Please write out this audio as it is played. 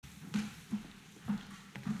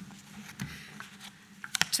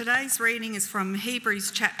Today's reading is from Hebrews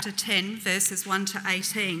chapter 10, verses 1 to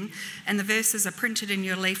 18, and the verses are printed in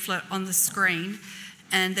your leaflet on the screen,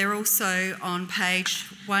 and they're also on page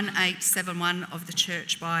 1871 of the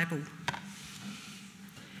Church Bible.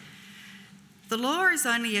 The law is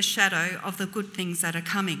only a shadow of the good things that are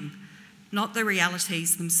coming, not the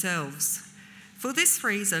realities themselves. For this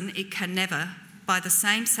reason, it can never, by the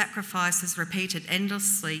same sacrifices repeated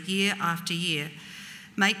endlessly year after year,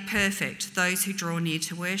 make perfect those who draw near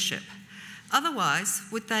to worship. Otherwise,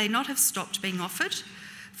 would they not have stopped being offered?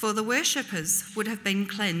 For the worshippers would have been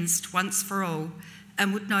cleansed once for all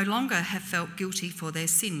and would no longer have felt guilty for their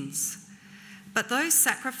sins. But those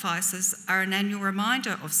sacrifices are an annual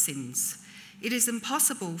reminder of sins. It is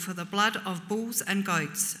impossible for the blood of bulls and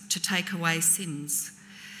goats to take away sins.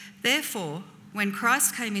 Therefore, when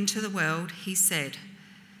Christ came into the world, he said,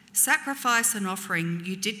 "Sacrifice and offering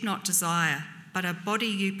you did not desire, but a body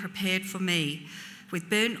you prepared for me. With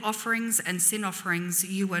burnt offerings and sin offerings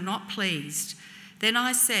you were not pleased. Then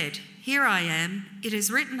I said, Here I am. It is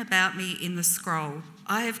written about me in the scroll.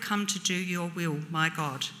 I have come to do your will, my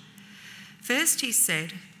God." First he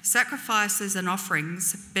said, "Sacrifices and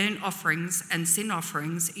offerings, burnt offerings and sin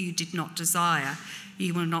offerings you did not desire.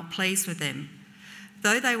 You were not pleased with them,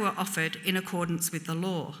 though they were offered in accordance with the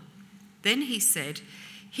law." Then he said,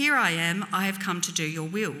 "Here I am. I have come to do your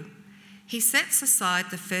will." He sets aside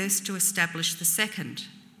the first to establish the second,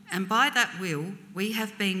 and by that will we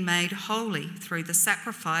have been made holy through the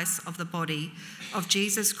sacrifice of the body of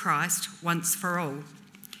Jesus Christ once for all.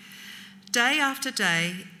 Day after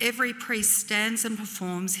day, every priest stands and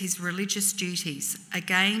performs his religious duties.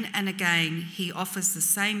 Again and again, he offers the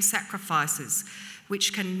same sacrifices,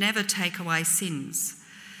 which can never take away sins.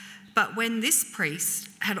 But when this priest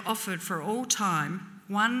had offered for all time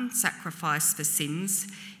one sacrifice for sins,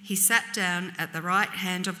 he sat down at the right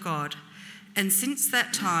hand of God, and since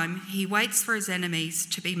that time he waits for his enemies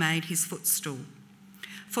to be made his footstool.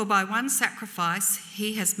 For by one sacrifice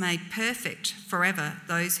he has made perfect forever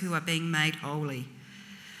those who are being made holy.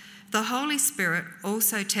 The Holy Spirit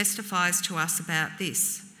also testifies to us about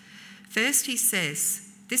this. First he says,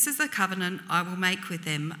 "This is the covenant I will make with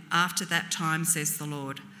them after that time, says the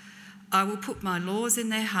Lord. I will put my laws in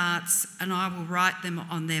their hearts and I will write them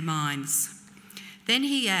on their minds." Then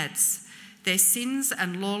he adds, "Their sins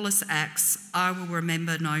and lawless acts I will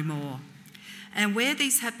remember no more. And where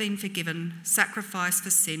these have been forgiven, sacrifice for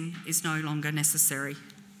sin is no longer necessary."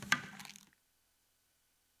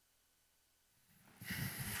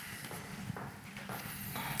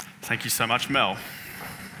 Thank you so much, Mel.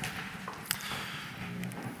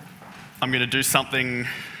 I'm going to do something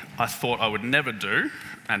I thought I would never do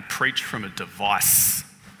and preach from a device.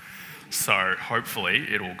 So hopefully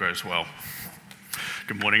it all goes well.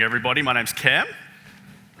 Good morning, everybody. My name's Cam.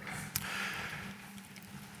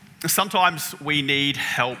 Sometimes we need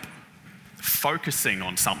help focusing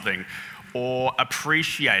on something or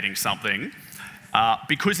appreciating something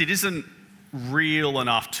because it isn't real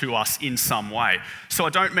enough to us in some way. So I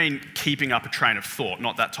don't mean keeping up a train of thought,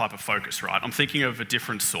 not that type of focus, right? I'm thinking of a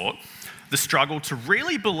different sort. The struggle to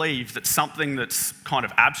really believe that something that's kind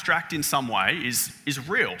of abstract in some way is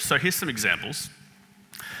real. So here's some examples.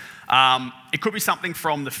 It could be something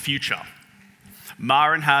from the future.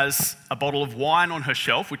 Maren has a bottle of wine on her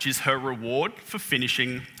shelf, which is her reward for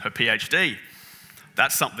finishing her PhD.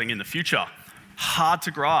 That's something in the future. Hard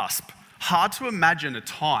to grasp, hard to imagine a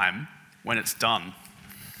time when it's done.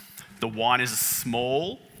 The wine is a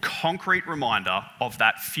small, concrete reminder of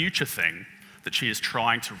that future thing that she is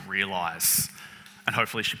trying to realise. And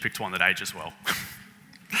hopefully she picked one that ages well.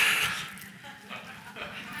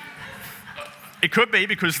 It could be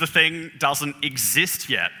because the thing doesn't exist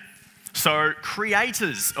yet. So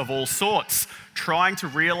creators of all sorts trying to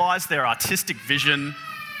realise their artistic vision,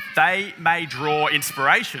 they may draw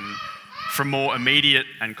inspiration from more immediate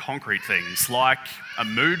and concrete things like a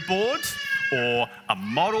mood board or a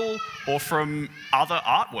model or from other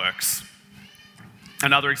artworks.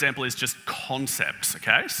 Another example is just concepts,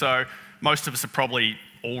 okay? So most of us are probably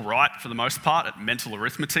all right for the most part at mental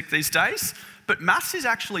arithmetic these days, but maths is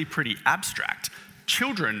actually pretty abstract.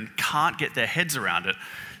 Children can't get their heads around it.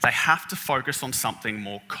 They have to focus on something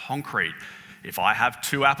more concrete. If I have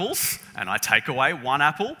 2 apples and I take away 1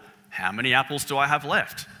 apple, how many apples do I have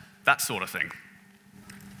left? That sort of thing.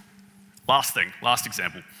 Last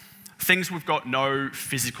example. Things we've got no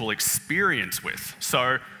physical experience with.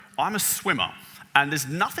 So I'm a swimmer, and there's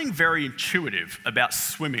nothing very intuitive about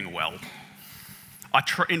swimming well.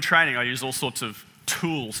 In training, I use all sorts of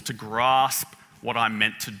tools to grasp what I'm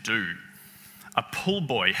meant to do. A pull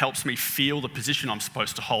buoy helps me feel the position I'm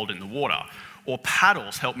supposed to hold in the water. Or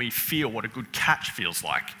paddles help me feel what a good catch feels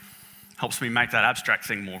like. Helps me make that abstract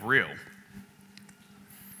thing more real.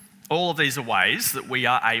 All of these are ways that we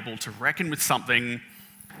are able to reckon with something,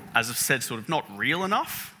 as I've said, sort of not real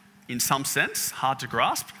enough in some sense, hard to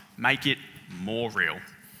grasp, make it more real.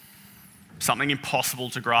 Something impossible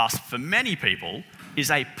to grasp for many people is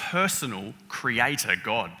a personal creator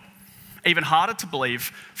God. Even harder to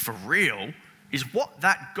believe for real is what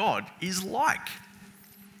that God is like.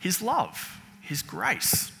 His love, his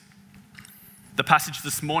grace. The passage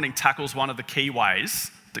this morning tackles one of the key ways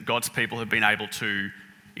that God's people have been able to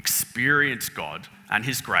experience God and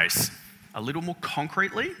his grace a little more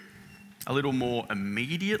concretely, a little more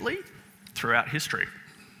immediately throughout history.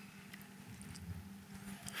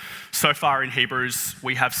 So far in Hebrews,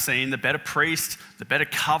 we have seen the better priest, the better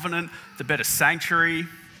covenant, the better sanctuary,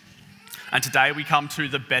 and today we come to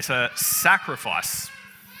the better sacrifice.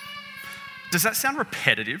 Does that sound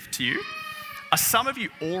repetitive to you? Are some of you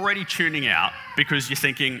already tuning out because you're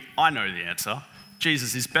thinking, I know the answer,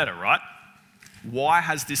 Jesus is better, right? Why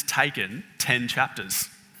has this taken 10 chapters?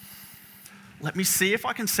 Let me see if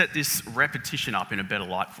I can set this repetition up in a better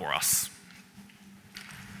light for us.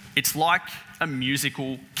 It's like a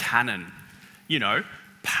musical canon. You know,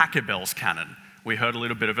 Pachelbel's canon. We heard a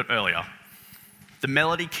little bit of it earlier. The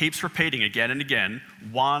melody keeps repeating again and again,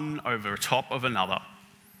 one over top of another.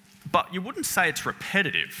 But you wouldn't say it's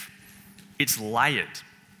repetitive. It's layered,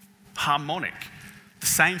 harmonic. The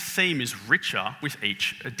same theme is richer with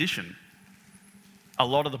each addition. A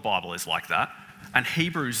lot of the Bible is like that, and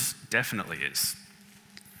Hebrews definitely is.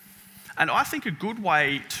 And I think a good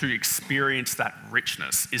way to experience that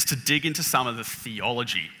richness is to dig into some of the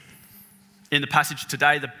theology. In the passage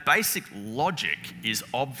today, the basic logic is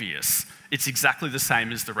obvious. It's exactly the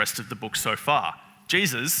same as the rest of the book so far.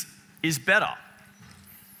 Jesus is better.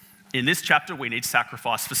 In this chapter, we need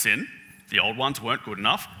sacrifice for sin. The old ones weren't good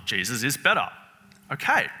enough. Jesus is better.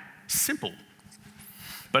 Okay, simple.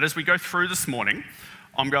 But as we go through this morning,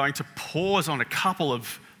 I'm going to pause on a couple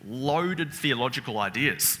of loaded theological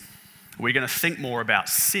ideas. We're going to think more about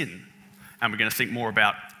sin, and we're going to think more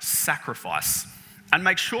about sacrifice, and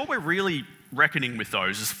make sure we're really reckoning with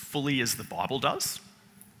those as fully as the Bible does.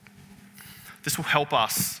 This will help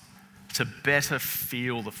us to better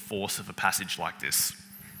feel the force of a passage like this.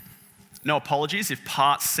 No apologies if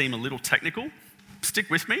parts seem a little technical. Stick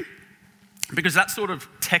with me, because that sort of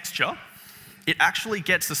texture, it actually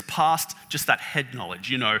gets us past just that head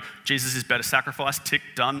knowledge. You know, Jesus is better sacrifice, tick,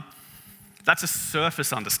 done. That's a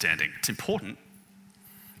surface understanding. It's important.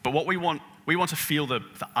 But what we want to feel the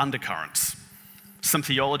undercurrents. Some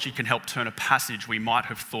theology can help turn a passage we might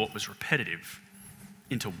have thought was repetitive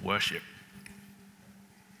into worship.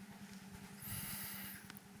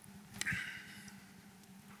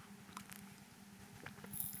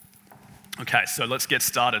 Okay, so let's get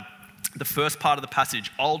started. The first part of the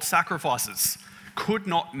passage, old sacrifices could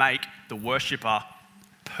not make the worshipper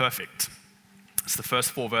perfect. It's the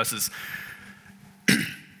first 4 verses.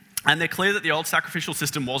 And they're clear that the old sacrificial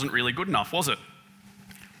system wasn't really good enough, was it?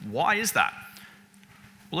 Why is that?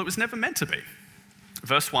 Well, it was never meant to be.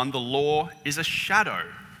 Verse 1, the law is a shadow,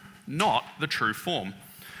 not the true form.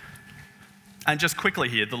 And just quickly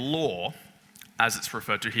here, the law, as it's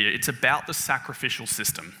referred to here, it's about the sacrificial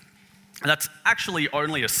system. And that's actually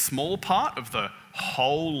only a small part of the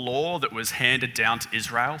whole law that was handed down to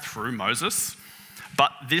Israel through Moses.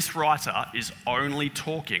 But this writer is only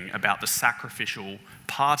talking about the sacrificial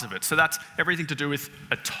part of it. So that's everything to do with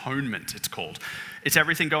atonement, it's called. It's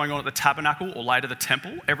everything going on at the tabernacle or later the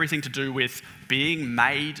temple, everything to do with being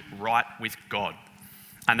made right with God.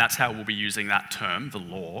 And that's how we'll be using that term, the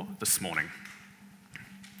law, this morning.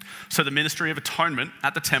 So the ministry of atonement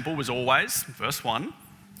at the temple was always, verse 1,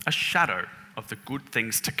 a shadow of the good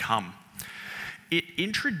things to come. It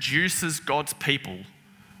introduces God's people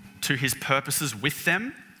to his purposes with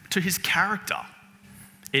them, to his character.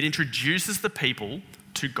 It introduces the people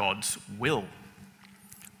to God's will.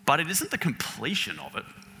 But it isn't the completion of it.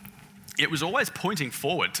 It was always pointing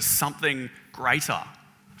forward to something greater,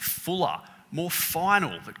 fuller, more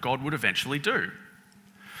final that God would eventually do.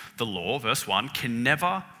 The law, verse 1, can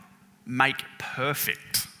never make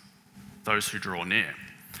perfect those who draw near.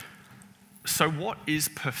 So what is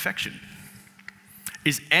perfection?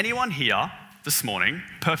 Is anyone here this morning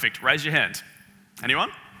perfect? Raise your hand. Anyone?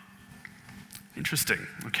 Interesting.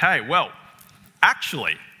 Okay, well,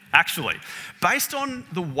 actually, based on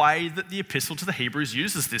the way that the Epistle to the Hebrews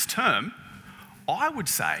uses this term, I would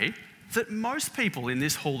say that most people in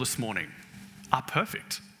this hall this morning are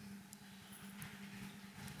perfect.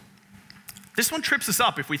 This one trips us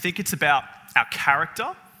up if we think it's about our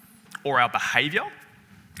character or our behaviour,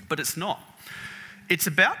 but it's not. It's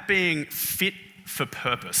about being fit for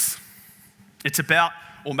purpose. It's about,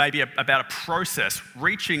 or maybe about a process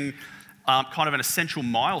reaching kind of an essential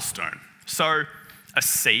milestone. So a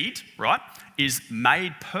seed, right, is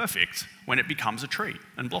made perfect when it becomes a tree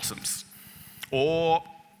and blossoms. Or,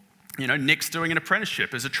 Nick's doing an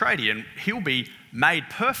apprenticeship as a tradie, and he'll be made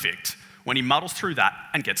perfect when he muddles through that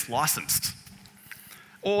and gets licensed.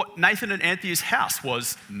 Or Nathan and Anthea's house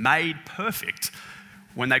was made perfect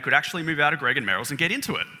when they could actually move out of Greg and Merrill's and get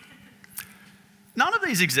into it. None of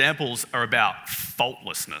these examples are about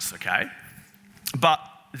faultlessness, okay? But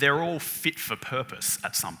they're all fit for purpose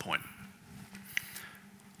at some point.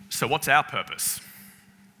 So what's our purpose?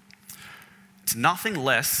 It's nothing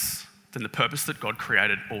less than the purpose that God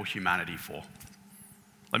created all humanity for.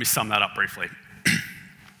 Let me sum that up briefly.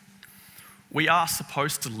 We are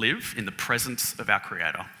supposed to live in the presence of our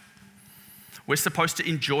Creator. We're supposed to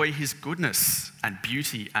enjoy His goodness and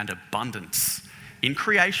beauty and abundance in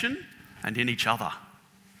creation and in each other.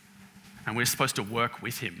 And we're supposed to work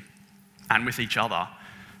with Him and with each other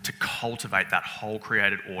to cultivate that whole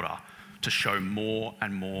created order to show more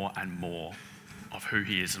and more and more of who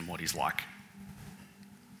He is and what He's like.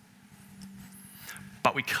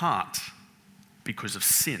 But we can't because of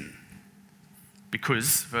sin.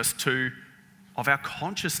 Because, verse 2, of our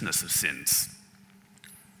consciousness of sins.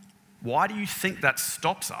 Why do you think that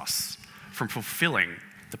stops us from fulfilling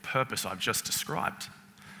the purpose I've just described?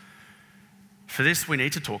 For this, we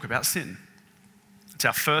need to talk about sin. It's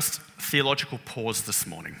our first theological pause this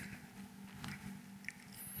morning.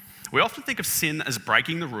 We often think of sin as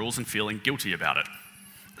breaking the rules and feeling guilty about it.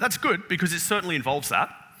 That's good because it certainly involves that.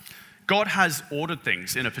 God has ordered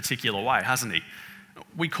things in a particular way, hasn't He?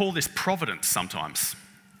 We call this providence sometimes.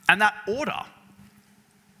 And that order,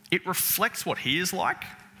 it reflects what He is like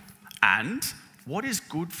and what is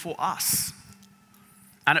good for us.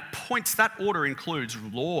 And that order includes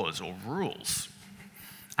laws or rules.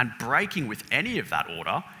 And breaking with any of that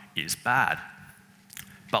order is bad.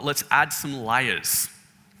 But let's add some layers.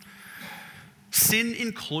 Sin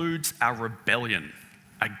includes our rebellion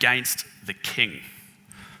against the King.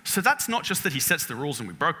 So that's not just that He sets the rules and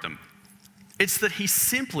we broke them. It's that He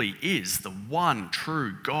simply is the one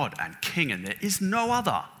true God and King, and there is no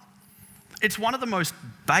other. It's one of the most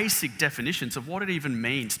basic definitions of what it even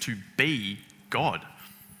means to be God.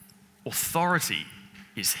 Authority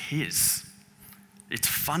is His. It's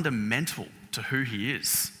fundamental to who He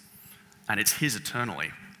is, and it's His eternally.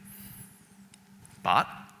 But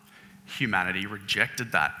humanity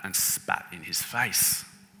rejected that and spat in His face.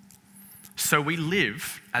 So we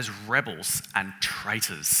live as rebels and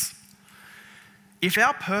traitors. If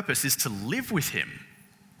our purpose is to live with Him,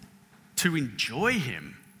 to enjoy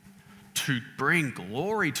Him, to bring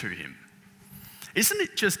glory to Him, isn't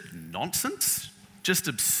it just nonsense, just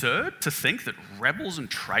absurd to think that rebels and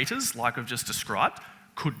traitors, like I've just described,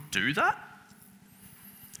 could do that?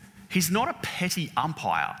 He's not a petty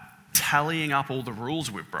umpire tallying up all the rules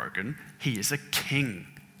we've broken. He is a king.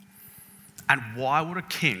 And why would a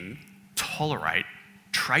king tolerate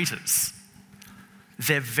traitors?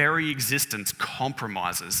 Their very existence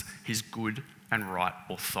compromises his good and right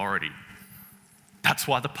authority. That's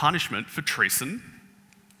why the punishment for treason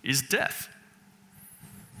is death.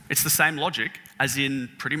 It's the same logic as in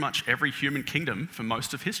pretty much every human kingdom for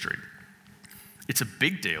most of history. It's a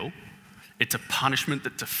big deal. It's a punishment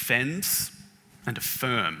that defends and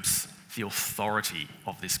affirms the authority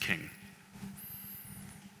of this king.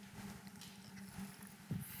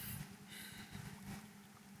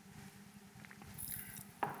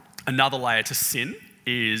 Another layer to sin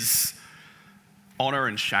is honor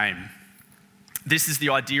and shame. This is the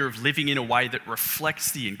idea of living in a way that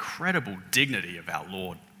reflects the incredible dignity of our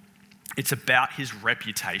Lord. It's about His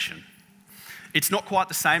reputation. It's not quite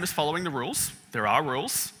the same as following the rules. There are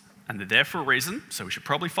rules, and they're there for a reason, so we should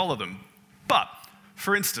probably follow them. But,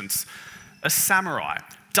 for instance, a samurai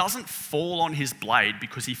doesn't fall on his blade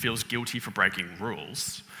because he feels guilty for breaking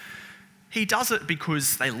rules. He does it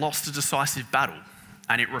because they lost a decisive battle,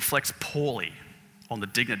 and it reflects poorly on the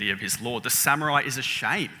dignity of his Lord. The samurai is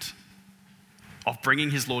ashamed of bringing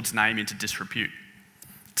his Lord's name into disrepute.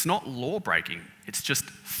 It's not law breaking, it's just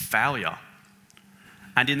failure.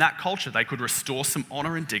 And in that culture, they could restore some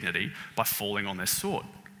honor and dignity by falling on their sword.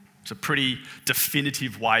 It's a pretty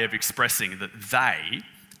definitive way of expressing that they,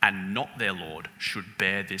 and not their Lord, should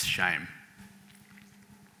bear this shame.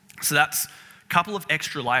 So that's a couple of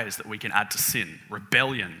extra layers that we can add to sin.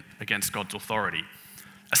 Rebellion against God's authority,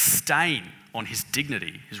 a stain on His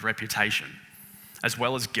dignity, His reputation, as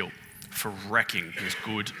well as guilt for wrecking His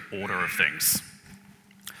good order of things.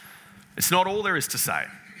 It's not all there is to say.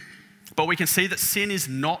 But we can see that sin is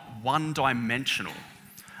not one-dimensional.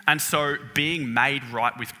 And so being made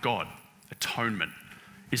right with God, atonement,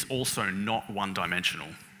 is also not one-dimensional.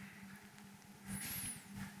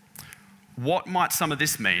 What might some of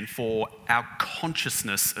this mean for our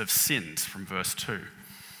consciousness of sins from verse 2?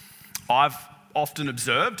 I've often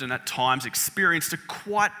observed and at times experienced a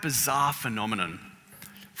quite bizarre phenomenon.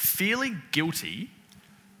 Feeling guilty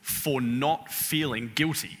for not feeling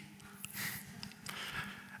guilty.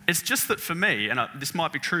 It's just that for me, and this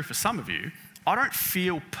might be true for some of you, I don't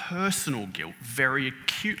feel personal guilt very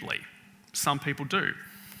acutely. Some people do.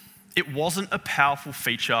 It wasn't a powerful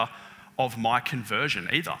feature of my conversion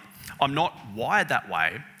either. I'm not wired that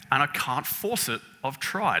way, and I can't force it. I've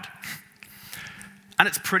tried. And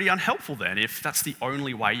it's pretty unhelpful then if that's the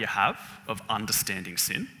only way you have of understanding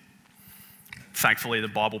sin. Thankfully, the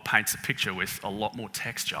Bible paints a picture with a lot more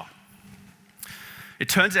texture. It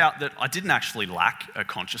turns out that I didn't actually lack a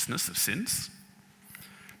consciousness of sins,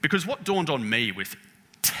 because what dawned on me with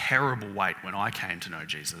terrible weight when I came to know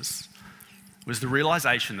Jesus was the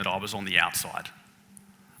realization that I was on the outside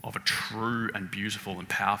of a true and beautiful and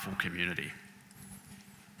powerful community.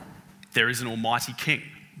 There is an almighty King,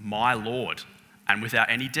 my Lord, and without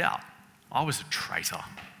any doubt, I was a traitor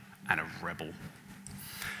and a rebel.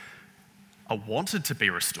 I wanted to be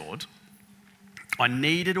restored. I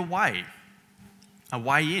needed a way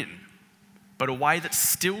in, but a way that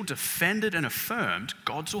still defended and affirmed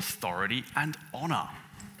God's authority and honour.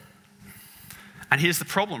 And here's the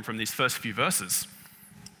problem from these first few verses.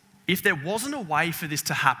 If there wasn't a way for this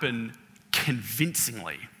to happen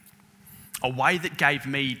convincingly, a way that gave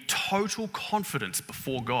me total confidence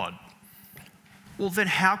before God, well then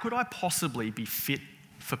how could I possibly be fit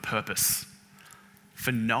for purpose,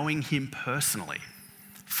 for knowing him personally,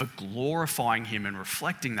 for glorifying him and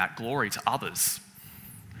reflecting that glory to others?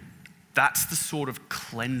 That's the sort of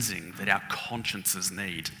cleansing that our consciences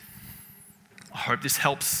need. I hope this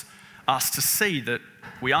helps us to see that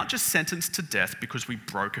we aren't just sentenced to death because we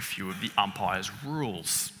broke a few of the umpire's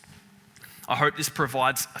rules. I hope this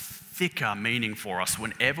provides a thicker meaning for us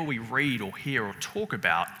whenever we read or hear or talk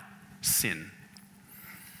about sin.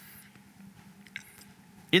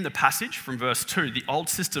 In the passage from verse 2, the old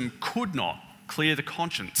system could not clear the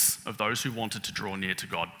conscience of those who wanted to draw near to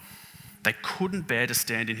God. They couldn't bear to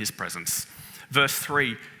stand in his presence. Verse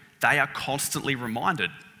 3, they are constantly reminded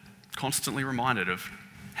of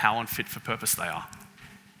how unfit for purpose they are.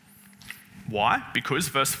 Why? Because,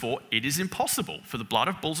 verse 4, it is impossible for the blood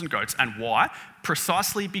of bulls and goats. And why?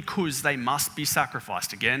 Precisely because they must be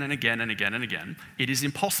sacrificed again and again and again and again. It is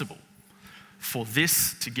impossible for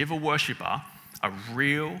this to give a worshipper a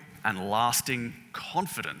real and lasting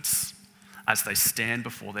confidence as they stand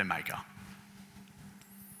before their Maker.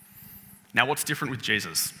 Now, what's different with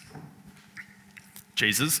Jesus?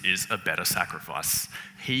 Jesus is a better sacrifice.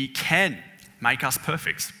 He can make us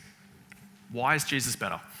perfect. Why is Jesus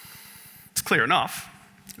better? It's clear enough,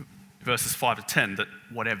 verses 5 to 10, that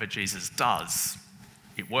whatever Jesus does,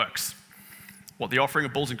 it works. What the offering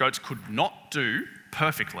of bulls and goats could not do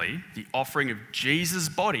perfectly, the offering of Jesus'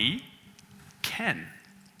 body can.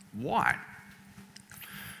 Why?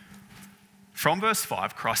 From verse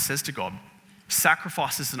 5, Christ says to God,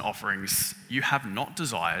 sacrifices and offerings you have not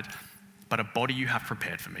desired, but a body you have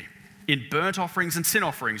prepared for me. In burnt offerings and sin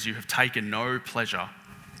offerings you have taken no pleasure.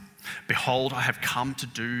 Behold, I have come to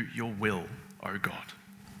do your will, O God.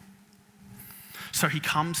 So he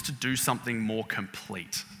comes to do something more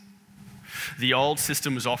complete. The old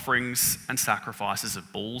system was offerings and sacrifices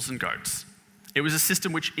of bulls and goats. It was a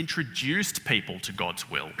system which introduced people to God's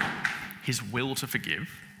will, his will to forgive.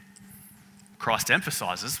 Christ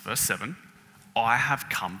emphasizes, verse 7, I have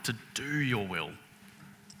come to do your will.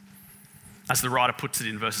 As the writer puts it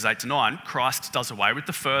in verses 8 to 9, Christ does away with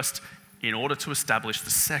the first in order to establish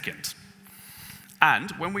the second.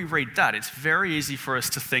 And when we read that, it's very easy for us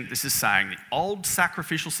to think this is saying the old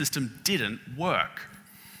sacrificial system didn't work.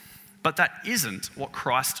 But that isn't what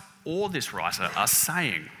Christ or this writer are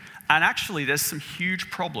saying. And actually, there's some huge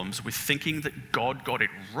problems with thinking that God got it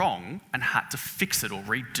wrong and had to fix it or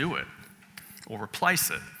redo it or replace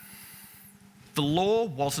it. The law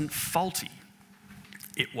wasn't faulty.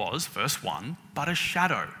 It was, verse 1, but a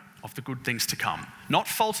shadow of the good things to come. Not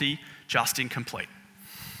faulty, just incomplete.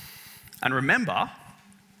 And remember,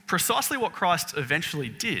 precisely what Christ eventually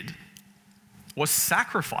did was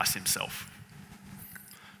sacrifice himself.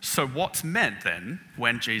 So what's meant then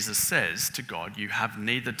when Jesus says to God, you have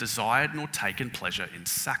neither desired nor taken pleasure in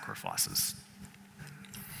sacrifices?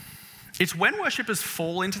 It's when worshippers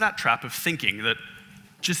fall into that trap of thinking that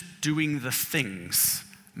just doing the things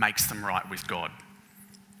makes them right with God.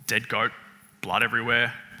 dead goat, blood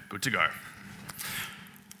everywhere, good to go.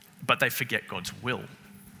 But they forget God's will,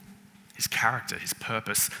 his character, his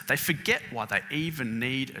purpose. They forget why they even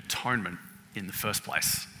need atonement in the first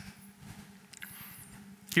place.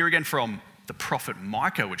 Here again from the prophet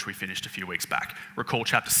Micah, which we finished a few weeks back. Recall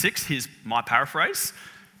chapter 6, here's my paraphrase.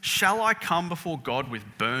 Shall I come before God with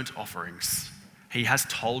burnt offerings? He has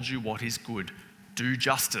told you what is good. Do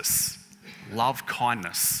justice, love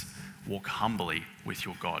kindness, walk humbly with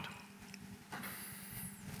your God.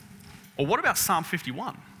 Or what about Psalm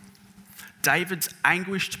 51? David's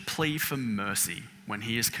anguished plea for mercy when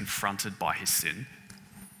he is confronted by his sin.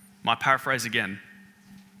 My paraphrase again.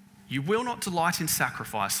 You will not delight in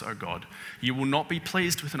sacrifice, O God. You will not be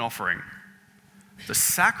pleased with an offering. The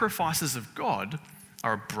sacrifices of God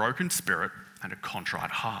are a broken spirit and a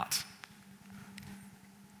contrite heart.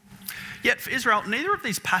 Yet for Israel, neither of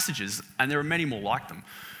these passages, and there are many more like them,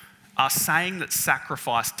 are saying that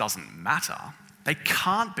sacrifice doesn't matter. They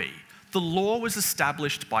can't be. The law was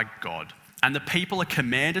established by God, and the people are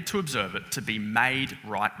commanded to observe it to be made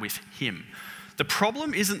right with him. The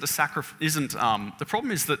problem is that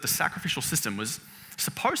the sacrificial system was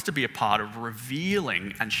supposed to be a part of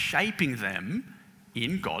revealing and shaping them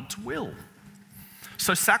in God's will.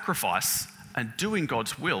 So sacrifice and doing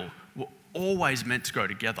God's will were always meant to go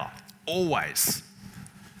together, always.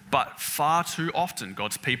 But far too often,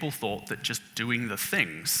 God's people thought that just doing the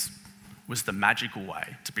things was the magical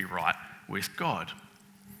way to be right with God.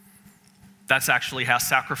 That's actually how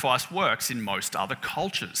sacrifice works in most other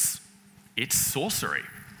cultures. It's sorcery.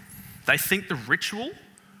 They think the ritual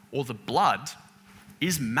or the blood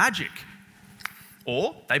is magic.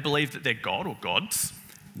 Or they believe that their god or gods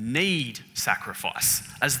need sacrifice,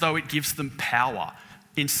 as though it gives them power.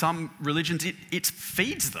 In some religions, it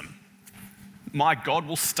feeds them. My God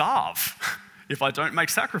will starve if I don't make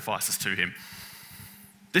sacrifices to him.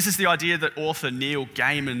 This is the idea that author Neil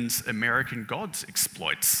Gaiman's American Gods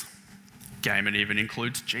exploits. Gaiman even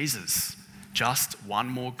includes Jesus, just one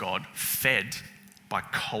more God fed by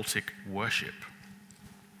cultic worship.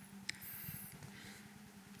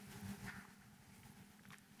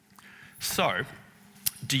 So,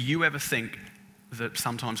 do you ever think that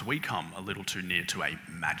sometimes we come a little too near to a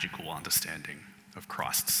magical understanding of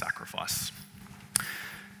Christ's sacrifice?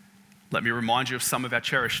 Let me remind you of some of our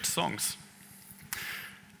cherished songs.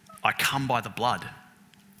 I come by the blood.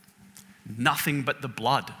 Nothing but the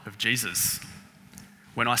blood of Jesus.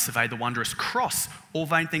 When I survey the wondrous cross, all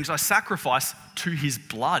vain things I sacrifice to his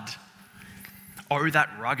blood. Oh, that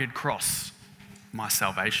rugged cross, my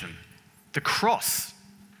salvation. The cross,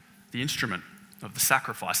 the instrument of the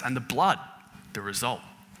sacrifice, and the blood, the result.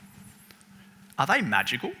 Are they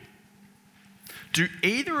magical? Do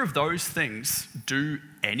either of those things do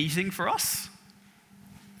anything for us?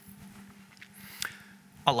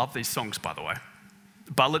 I love these songs, by the way.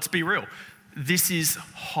 But let's be real. This is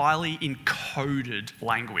highly encoded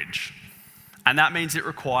language. And that means it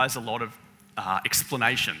requires a lot of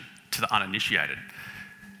explanation to the uninitiated.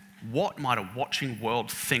 What might a watching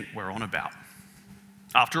world think we're on about?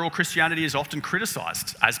 After all, Christianity is often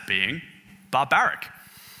criticised as being barbaric.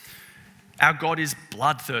 Our God is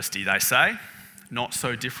bloodthirsty, they say. Not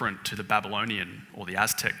so different to the Babylonian or the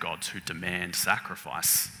Aztec gods who demand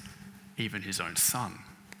sacrifice, even his own son.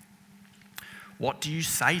 What do you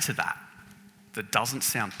say to that? That doesn't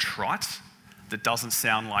sound trite? That doesn't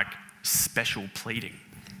sound like special pleading?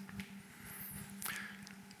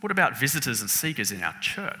 What about visitors and seekers in our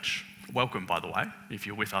church? Welcome, by the way, if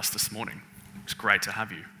you're with us this morning. It's great to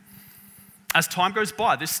have you. As time goes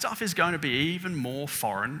by, this stuff is going to be even more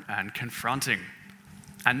foreign and confronting,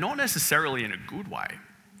 and not necessarily in a good way.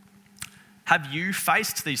 Have you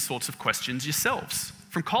faced these sorts of questions yourselves?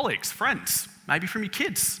 From colleagues, friends, maybe from your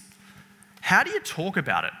kids? How do you talk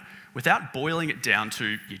about it without boiling it down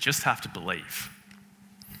to you just have to believe?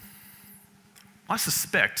 I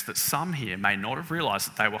suspect that some here may not have realised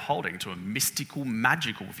that they were holding to a mystical,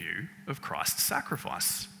 magical view of Christ's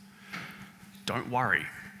sacrifice. Don't worry.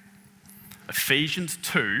 Ephesians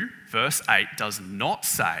 2, verse 8 does not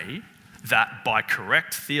say that by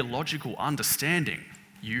correct theological understanding,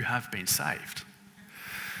 you have been saved.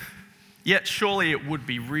 Yet surely it would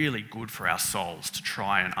be really good for our souls to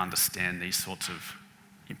try and understand these sorts of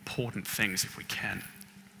important things if we can.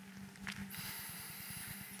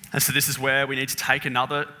 And so this is where we need to take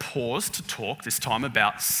another pause to talk, this time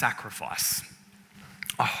about sacrifice.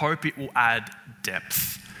 I hope it will add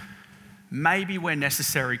depth, maybe where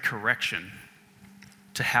necessary correction,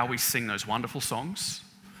 to how we sing those wonderful songs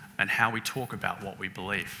and how we talk about what we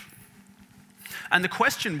believe. And the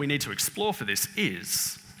question we need to explore for this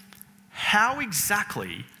is, how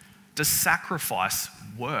exactly does sacrifice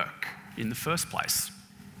work in the first place?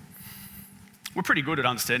 We're pretty good at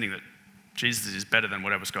understanding that Jesus is better than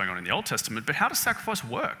whatever's going on in the Old Testament, but how does sacrifice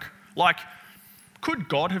work? Like, could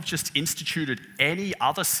God have just instituted any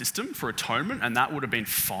other system for atonement and that would have been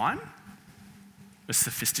fine? A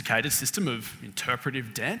sophisticated system of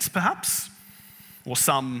interpretive dance, perhaps? Or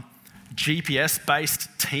some GPS-based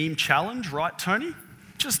team challenge, right, Tony?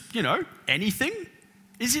 Just, anything?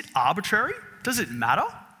 Is it arbitrary? Does it matter?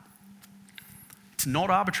 It's not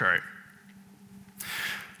arbitrary.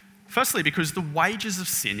 Firstly, because the wages of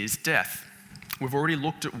sin is death. We've already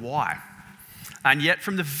looked at why. And yet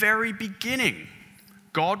from the very beginning,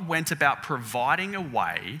 God went about providing a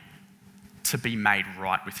way to be made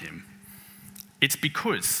right with him. It's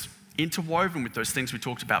because, interwoven with those things we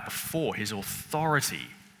talked about before, his authority,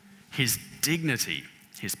 his dignity,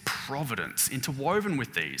 his providence, interwoven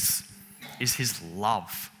with these is his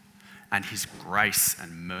love and his grace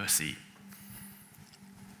and mercy.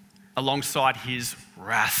 Alongside his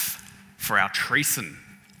wrath for our treason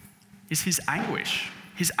is his anguish,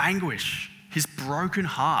 his broken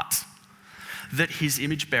heart, that his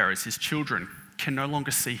image bearers, his children, can no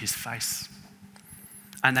longer see his face.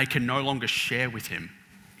 And they can no longer share with him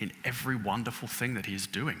in every wonderful thing that he is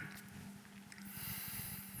doing.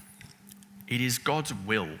 It is God's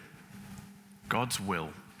will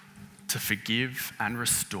to forgive and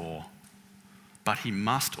restore, but he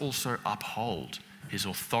must also uphold his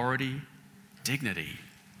authority, dignity,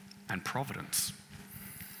 and providence.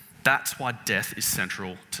 That's why death is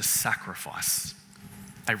central to sacrifice.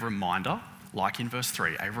 A reminder, like in verse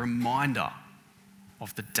 3, a reminder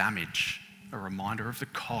of the damage, a reminder of the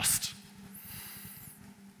cost.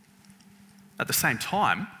 At the same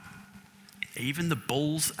time, even the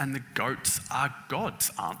bulls and the goats are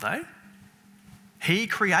God's, aren't they? He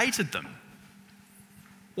created them.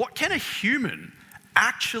 What can a human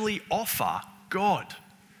actually offer God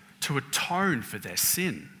to atone for their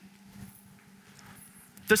sin?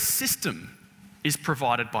 The system is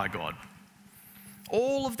provided by God.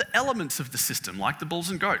 All of the elements of the system, like the bulls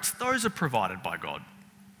and goats, those are provided by God.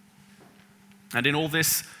 And in all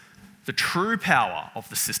this, the true power of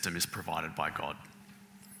the system is provided by God.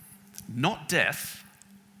 Not death,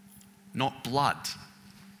 not blood,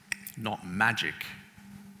 not magic,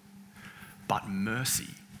 but mercy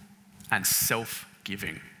and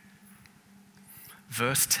self-giving.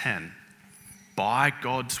 Verse 10, by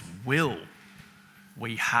God's will,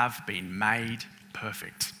 we have been made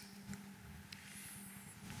perfect.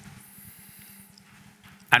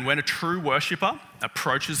 And when a true worshipper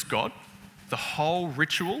approaches God, the whole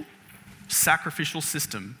ritual, sacrificial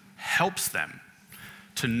system helps them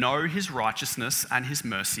to know his righteousness and his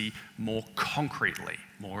mercy more concretely,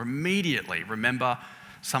 more immediately. Remember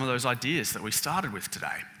some of those ideas that we started with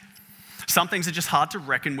today. Some things are just hard to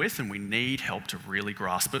reckon with and we need help to really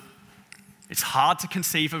grasp it. It's hard to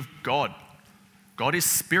conceive of God. God is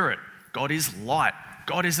spirit. God is light.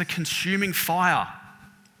 God is a consuming fire.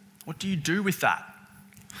 What do you do with that?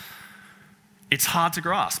 It's hard to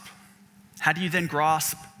grasp. How do you then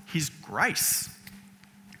grasp his grace?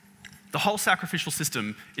 The whole sacrificial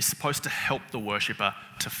system is supposed to help the worshipper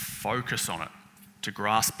to focus on it, to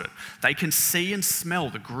grasp it. They can see and smell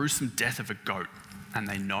the gruesome death of a goat, and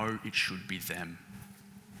they know it should be them.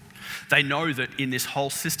 They know that in this whole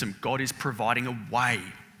system, God is providing a way.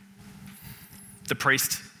 The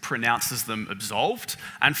priest pronounces them absolved,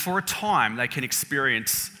 and for a time they can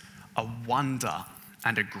experience a wonder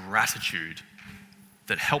and a gratitude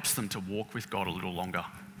that helps them to walk with God a little longer.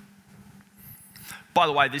 By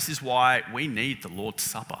the way, this is why we need the Lord's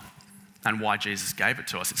Supper and why Jesus gave it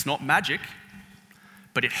to us. It's not magic,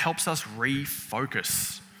 but it helps us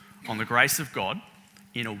refocus on the grace of God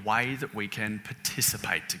in a way that we can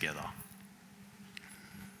participate together.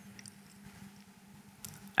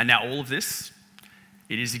 And now all of this,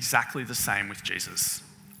 it is exactly the same with Jesus,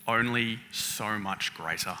 only so much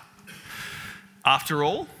greater. After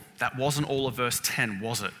all, that wasn't all of verse 10,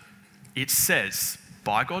 was it? It says,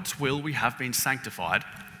 by God's will we have been sanctified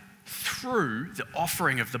through the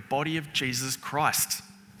offering of the body of Jesus Christ.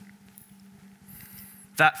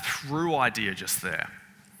 That through idea just there,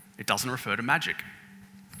 it doesn't refer to magic.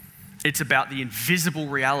 It's about the invisible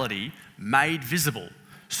reality made visible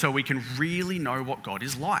so we can really know what God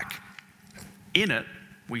is like. In it,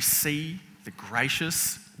 we see the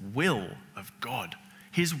gracious will of God,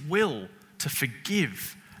 his will to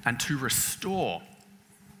forgive and to restore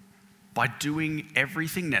by doing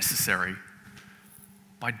everything necessary,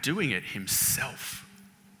 by doing it himself,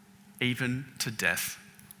 even to death.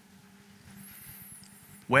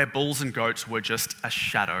 Where bulls and goats were just a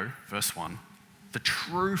shadow, verse 1, the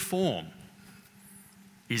true form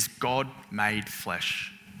is God made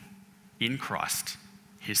flesh in Christ,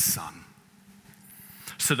 his Son,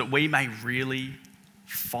 so that we may really,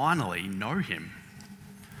 finally know him.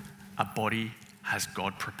 A body has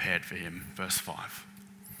God prepared for him, verse 5.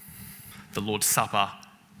 The Lord's Supper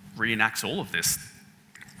reenacts all of this.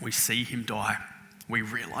 We see him die. We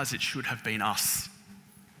realise it should have been us.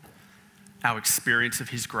 Our experience of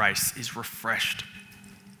his grace is refreshed.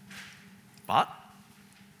 But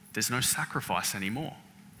there's no sacrifice anymore.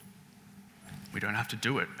 We don't have to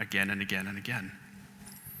do it again and again and again.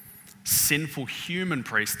 Sinful human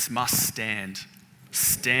priests must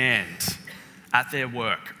stand at their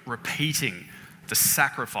work, repeating the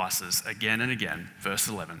sacrifices again and again. Verse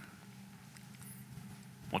 11.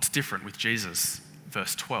 What's different with Jesus?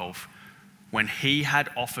 Verse 12. When he had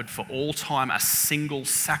offered for all time a single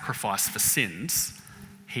sacrifice for sins,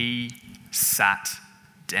 he sat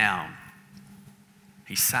down.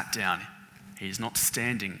 He sat down. He is not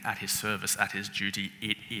standing at his service, at his duty.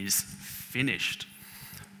 It is finished.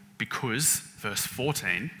 Because, verse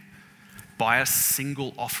 14, by a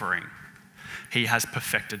single offering, he has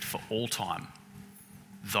perfected for all time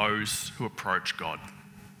those who approach God.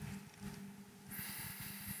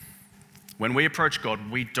 When we approach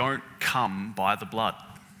God, we don't come by the blood.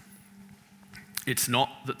 It's not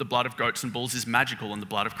that the blood of goats and bulls is magical and the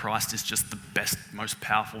blood of Christ is just the best, most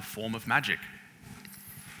powerful form of magic.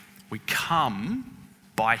 We come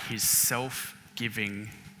by his self-giving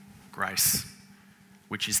grace,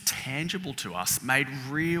 which is tangible to us, made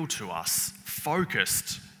real to us,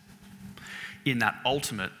 focused in that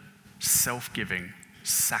ultimate self-giving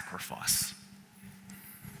sacrifice.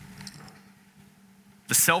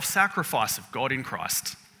 The self-sacrifice of God in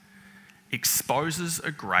Christ exposes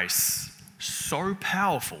a grace so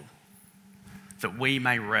powerful that we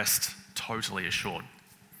may rest totally assured.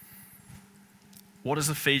 What does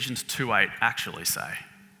Ephesians 2:8 actually say?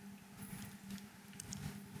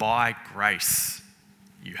 By grace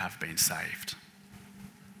you have been saved.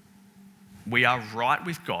 We are right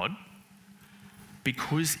with God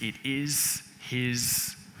because it is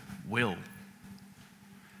his will.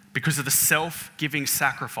 Because of the self-giving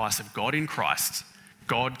sacrifice of God in Christ,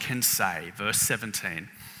 God can say, verse 17,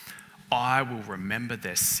 I will remember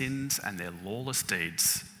their sins and their lawless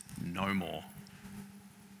deeds no more.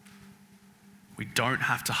 We don't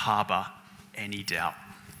have to harbour any doubt.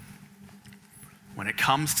 When it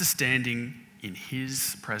comes to standing in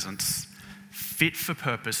his presence, fit for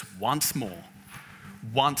purpose once more,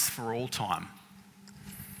 once for all time,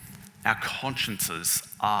 our consciences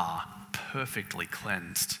are perfectly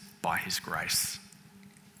cleansed by his grace.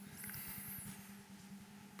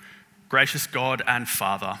 Gracious God and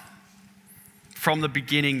Father, from the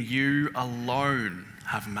beginning you alone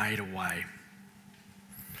have made a way.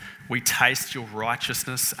 We taste your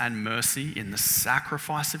righteousness and mercy in the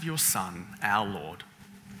sacrifice of your Son, our Lord.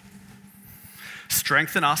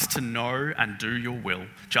 Strengthen us to know and do your will,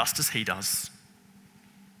 just as he does.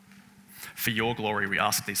 For your glory, we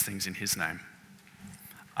ask these things in his name.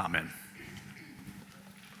 Amen.